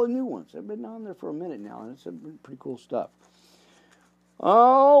 A couple of new ones. I've been on there for a minute now, and it's been pretty cool stuff.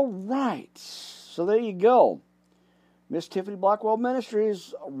 All right. So there you go. Miss Tiffany Blackwell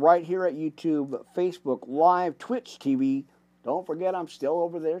Ministries right here at YouTube, Facebook Live, Twitch TV. Don't forget, I'm still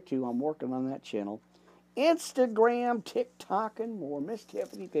over there too. I'm working on that channel. Instagram, TikTok, and more. Miss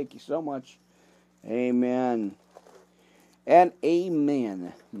Tiffany, thank you so much. Amen. And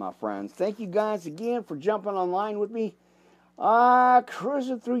amen, my friends. Thank you guys again for jumping online with me.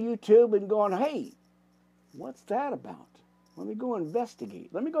 Cruising through YouTube and going, hey, what's that about? Let me go investigate.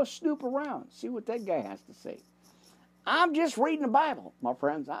 Let me go snoop around, see what that guy has to say. I'm just reading the Bible, my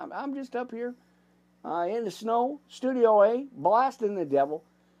friends. I'm just up here in the snow, Studio A, blasting the devil,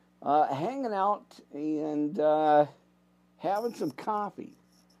 hanging out, and having some coffee.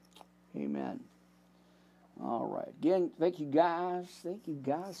 Amen. All right. Again, thank you guys. Thank you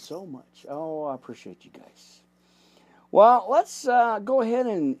guys so much. Oh, I appreciate you guys. Well, let's go ahead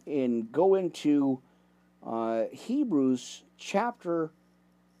and go into Hebrews chapter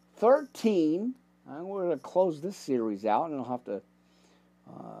 13. I'm going to close this series out, and I'll have to,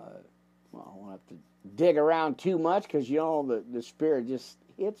 I won't have to dig around too much because, the Spirit just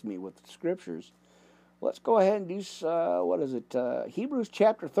hits me with the Scriptures. Let's go ahead and do, Hebrews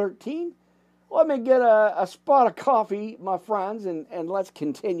chapter 13. Let me get a spot of coffee, my friends, and let's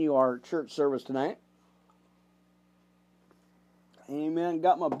continue our church service tonight. Amen.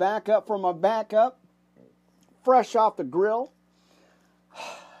 Got my backup from my backup, fresh off the grill.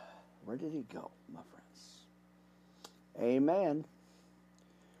 Where did he go, my friends? Amen.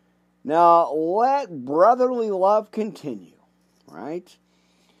 Now, let brotherly love continue, right?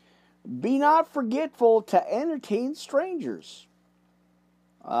 Be not forgetful to entertain strangers,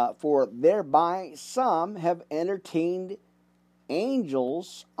 for thereby some have entertained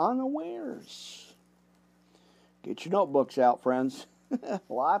angels unawares. Get your notebooks out, friends.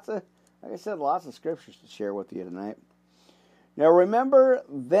 Like I said, lots of scriptures to share with you tonight. Now remember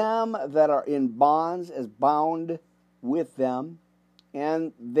them that are in bonds as bound with them,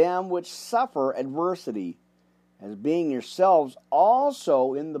 and them which suffer adversity, as being yourselves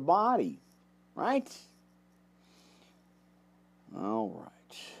also in the body. Right? All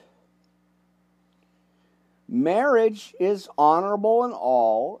right. Marriage is honorable in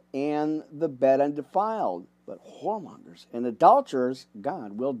all, and the bed undefiled. But whoremongers and adulterers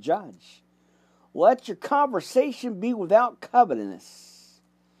God will judge. Let your conversation be without covetousness,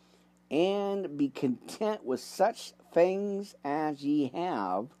 and be content with such things as ye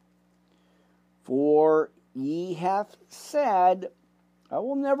have. For ye hath said, I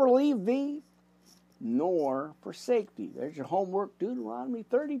will never leave thee, nor forsake thee. There's your homework, Deuteronomy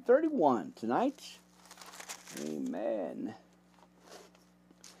 30:31 tonight. Amen.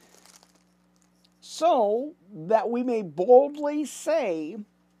 So that we may boldly say,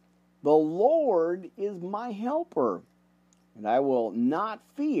 the Lord is my helper, and I will not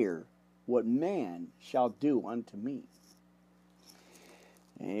fear what man shall do unto me.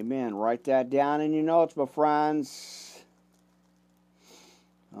 Amen. Write that down in your notes, my friends.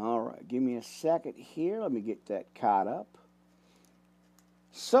 All right, give me a second here. Let me get that caught up.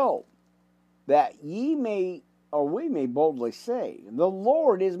 So that ye may, or we may boldly say, the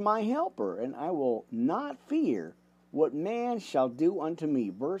Lord is my helper, and I will not fear what man shall do unto me.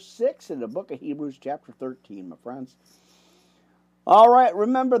 Verse 6 in the book of Hebrews chapter 13, my friends. All right,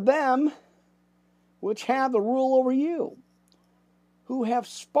 remember them which have the rule over you, who have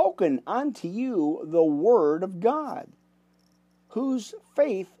spoken unto you the word of God, whose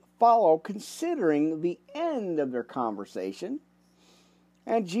faith follow, considering the end of their conversation.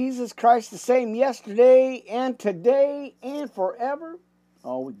 And Jesus Christ the same yesterday and today and forever.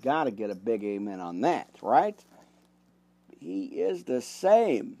 Oh, we got to get a big amen on that, right? He is the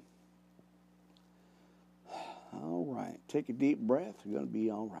same. All right. Take a deep breath. You're going to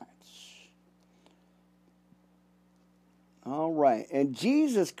be all right. All right. And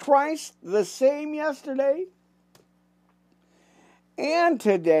Jesus Christ the same yesterday and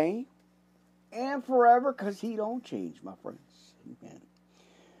today and forever, because he don't change, my friends. Amen.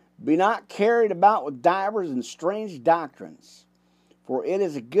 Be not carried about with divers and strange doctrines, for it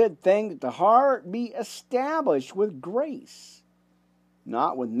is a good thing that the heart be established with grace,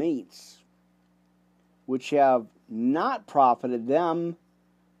 not with meats, which have not profited them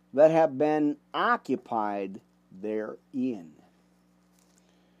that have been occupied therein.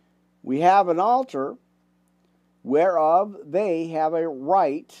 We have an altar whereof they have a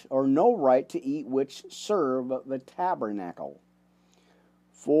right or no right to eat, which serve the tabernacle.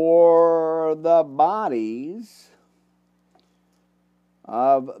 For the bodies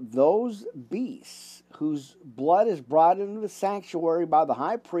of those beasts whose blood is brought into the sanctuary by the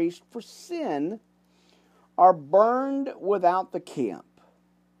high priest for sin are burned without the camp.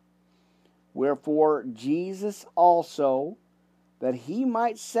 Wherefore Jesus also, that he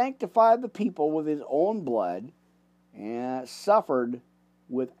might sanctify the people with his own blood, and suffered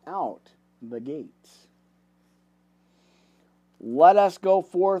without the gates. Let us go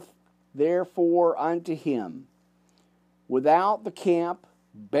forth therefore unto him, without the camp,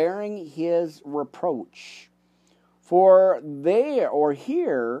 bearing his reproach. For there or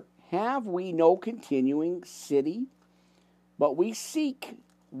here have we no continuing city, but we seek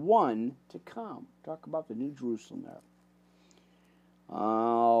one to come. Talk about the New Jerusalem there.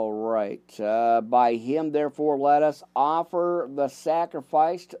 All right. By him, therefore, let us offer the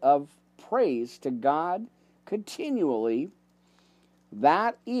sacrifice of praise to God continually.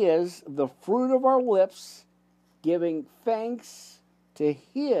 That is the fruit of our lips, giving thanks to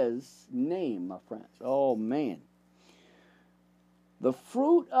his name, my friends. Oh, man. The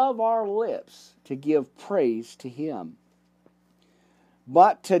fruit of our lips to give praise to him.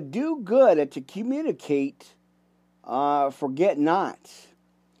 But to do good and to communicate, forget not.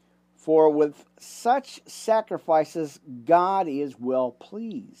 For with such sacrifices God is well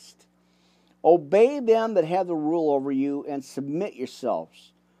pleased. Obey them that have the rule over you, and submit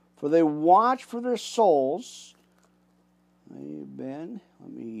yourselves, for they watch for their souls. Amen.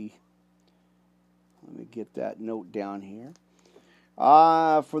 Let me get that note down here.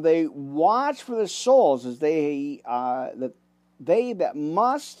 For they watch for their souls, as they that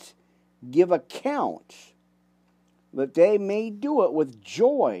must give account, that they may do it with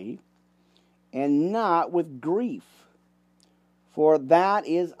joy and not with grief. for that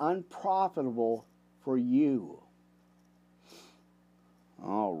is unprofitable for you.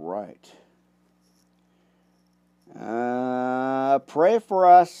 All right. Pray for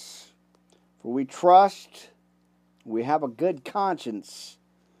us, for we trust we have a good conscience,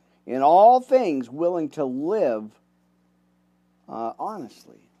 in all things willing to live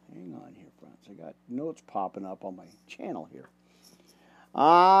honestly. Hang on here, friends. I got notes popping up on my channel here.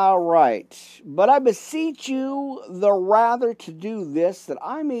 All right. But I beseech you the rather to do this, that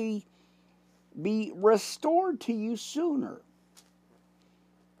I may be restored to you sooner.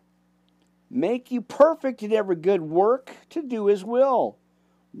 Make you perfect in every good work to do his will,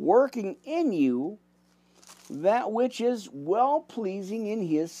 working in you that which is well-pleasing in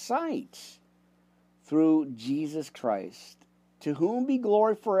his sight, through Jesus Christ, to whom be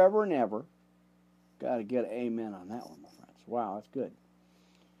glory forever and ever. Got to get an amen on that one, my friends. Wow, that's good.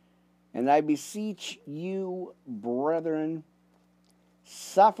 And I beseech you, brethren,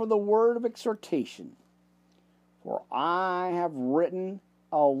 suffer the word of exhortation, for I have written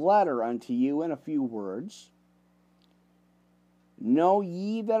a letter unto you in a few words. Know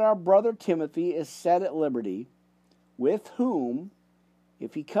ye that our brother Timothy is set at liberty, with whom,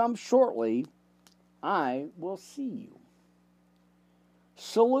 if he comes shortly, I will see you.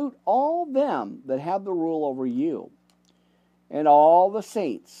 Salute all them that have the rule over you, and all the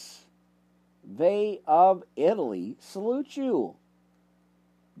saints. They of Italy salute you.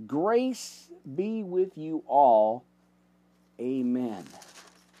 Grace be with you all. Amen.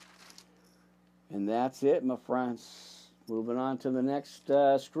 And that's it, my friends. Moving on to the next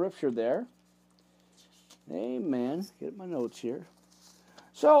scripture there. Amen. Get my notes here.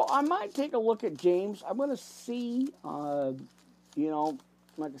 So I might take a look at James. I'm going to see, like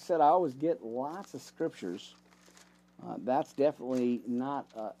I said, I always get lots of scriptures. That's definitely not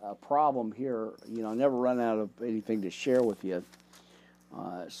a problem here. I never run out of anything to share with you.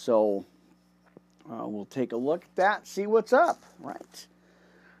 So we'll take a look at that, see what's up, right?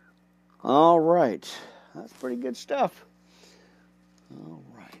 All right. That's pretty good stuff. All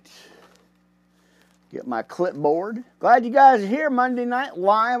right. Get my clipboard. Glad you guys are here Monday night,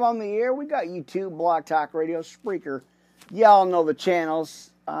 live on the air. We got YouTube, Blog Talk Radio, Spreaker. Y'all know the channels.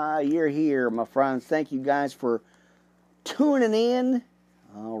 You're here, my friends. Thank you guys for tuning in.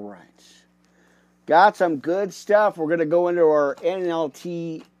 All right. Got some good stuff. We're going to go into our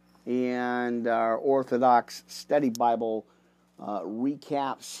NLT and our Orthodox Study Bible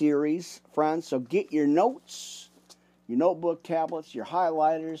recap series, friends. So get your notes, your notebook tablets, your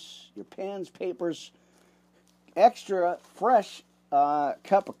highlighters, your pens, papers, extra fresh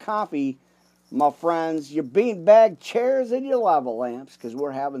cup of coffee, my friends, your beanbag chairs, and your lava lamps, because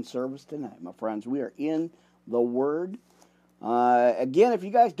we're having service tonight, my friends. We are in the Word. Again, if you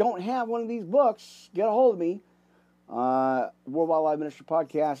guys don't have one of these books, get a hold of me. Worldwide Live Ministry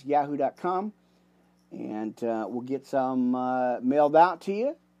Podcast, yahoo.com. And we'll get some mailed out to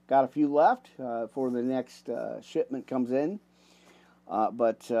you. Got a few left for the next shipment comes in.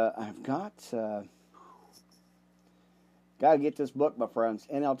 But I've got to get this book, my friends.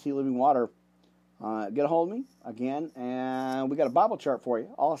 NLT Living Water. Get a hold of me again. And we got a Bible chart for you.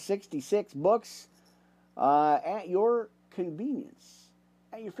 All 66 books at your convenience,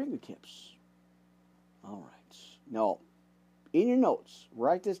 at your fingertips. All right. No. In your notes,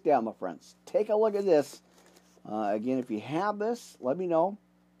 write this down, my friends. Take a look at this. Again, if you have this, let me know.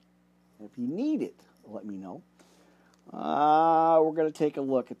 If you need it, let me know. We're going to take a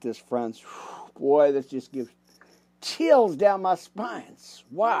look at this, friends. Boy, this just gives chills down my spines.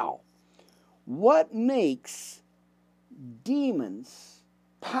 Wow. What makes demons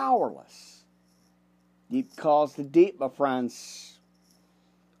powerless? Deep calls to deep, my friends.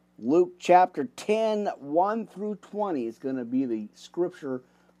 Luke chapter 10, 1 through 20 is going to be the scripture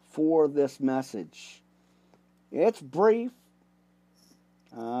for this message. It's brief,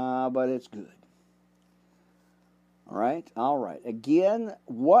 but it's good. All right. Again,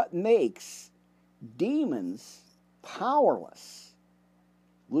 what makes demons powerless?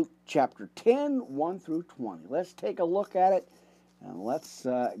 Luke chapter 10, 1 through 20. Let's take a look at it, and let's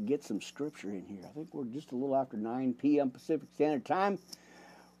get some scripture in here. I think we're just a little after 9 p.m. Pacific Standard Time.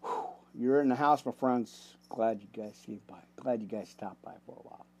 You're in the house, my friends. Glad you guys came by. Glad you guys stopped by for a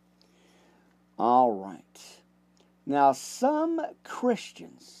while. All right. Now, some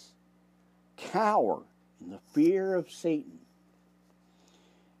Christians cower in the fear of Satan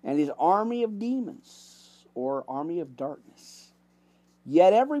and his army of demons, or army of darkness.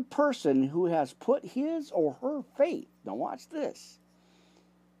 Yet every person who has put his or her faith, now watch this,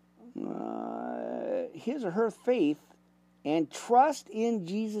 his or her faith and trust in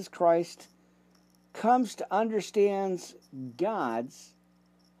Jesus Christ comes to understand God's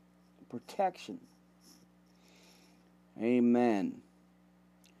protection. Amen.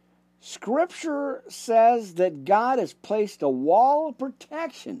 Scripture says that God has placed a wall of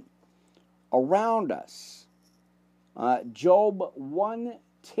protection around us. Job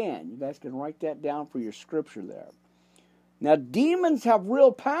 1:10. You guys can write that down for your scripture there. Now, demons have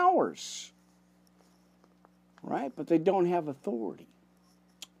real powers, right? But they don't have authority.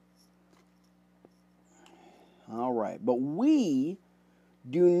 All right. But we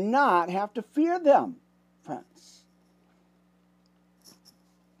do not have to fear them, friends.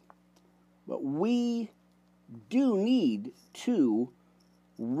 But we do need to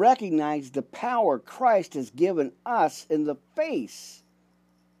recognize the power Christ has given us in the face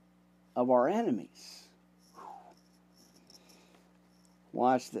of our enemies.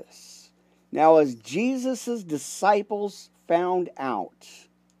 Watch this. Now, as Jesus' disciples found out,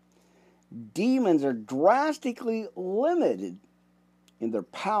 demons are drastically limited in their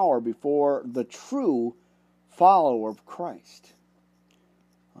power before the true follower of Christ.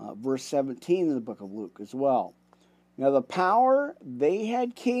 Verse 17 in the book of Luke as well. Now, the power they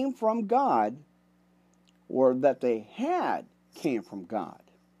had came from God, or that they had came from God.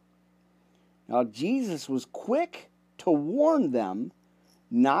 Now, Jesus was quick to warn them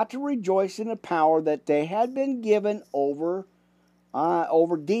not to rejoice in the power that they had been given over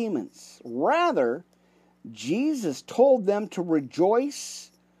demons. Rather, Jesus told them to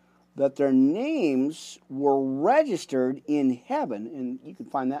rejoice that their names were registered in heaven, and you can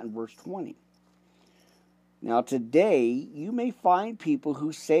find that in verse 20. Now, today, you may find people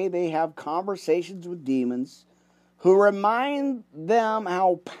who say they have conversations with demons, who remind them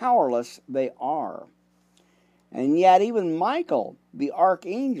how powerless they are. And yet, even Michael, the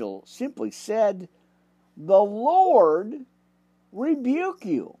archangel, simply said, "The Lord rebuke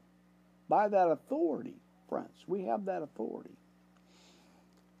you." By that authority, friends, we have that authority.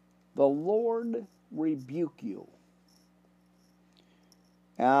 The Lord rebuke you.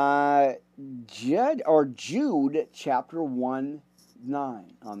 Jude chapter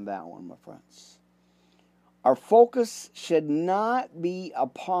 1:9 on that one, my friends. Our focus should not be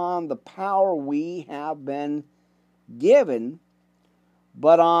upon the power we have been given,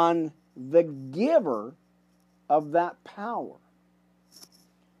 but on the giver of that power.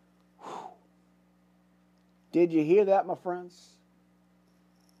 Whew. Did you hear that, my friends?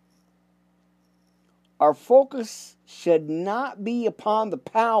 Our focus should not be upon the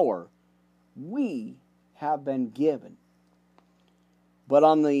power we have been given, but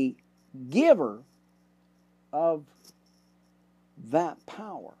on the giver of that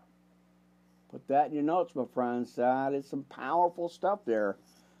power. Put that in your notes, my friends. That is some powerful stuff there.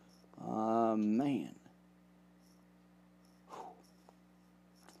 Man.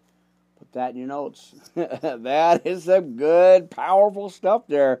 Put that in your notes. That is some good, powerful stuff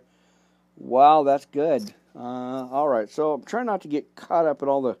there. Wow, that's good. All right, so I'm trying not to get caught up in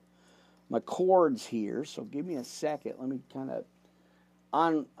all my chords here, so give me a second. Let me kind of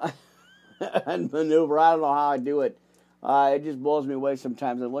maneuver. I don't know how I do it. It just blows me away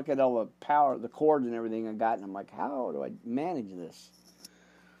sometimes. I look at all the power, the chords and everything I got, and I'm like, how do I manage this?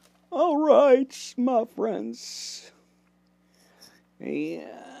 All right, my friends. And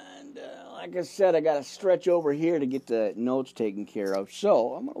like I said, I got to stretch over here to get the notes taken care of.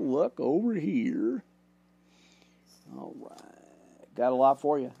 So I'm going to look over here. All right. Got a lot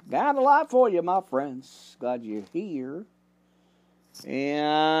for you. Got a lot for you, my friends. Glad you're here.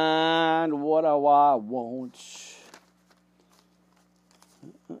 And what do I want?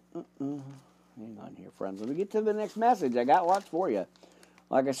 Hang on here, friends. Let me get to the next message. I got lots for you.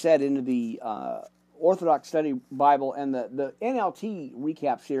 Like I said, into the Orthodox Study Bible and the NLT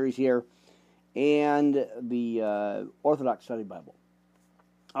recap series here, and the Orthodox Study Bible.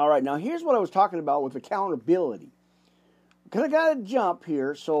 All right, now here's what I was talking about with accountability. Because I got to jump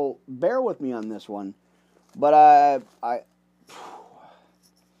here, so bear with me on this one. But I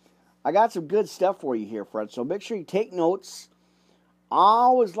got some good stuff for you here, friends. So make sure you take notes. I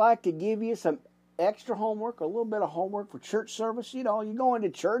always like to give you some extra homework, a little bit of homework for church service. You know, you go into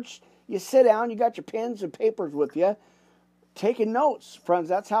church, you sit down, you got your pens and papers with you, taking notes, friends.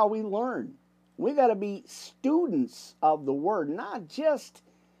 That's how we learn. We got to be students of the Word, not just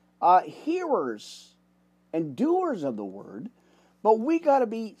hearers and doers of the Word, but we got to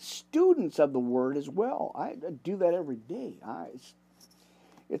be students of the Word as well. I do that every day.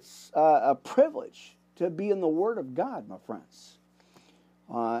 It's a privilege to be in the Word of God, my friends.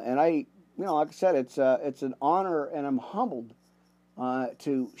 And like I said, it's an honor, and I'm humbled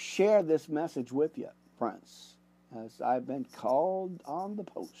to share this message with you, friends, as I've been called on the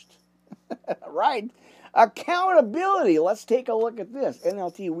post. Right. Accountability. Let's take a look at this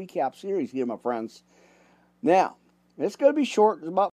NLT recap series here, my friends. Now, it's going to be short. It's about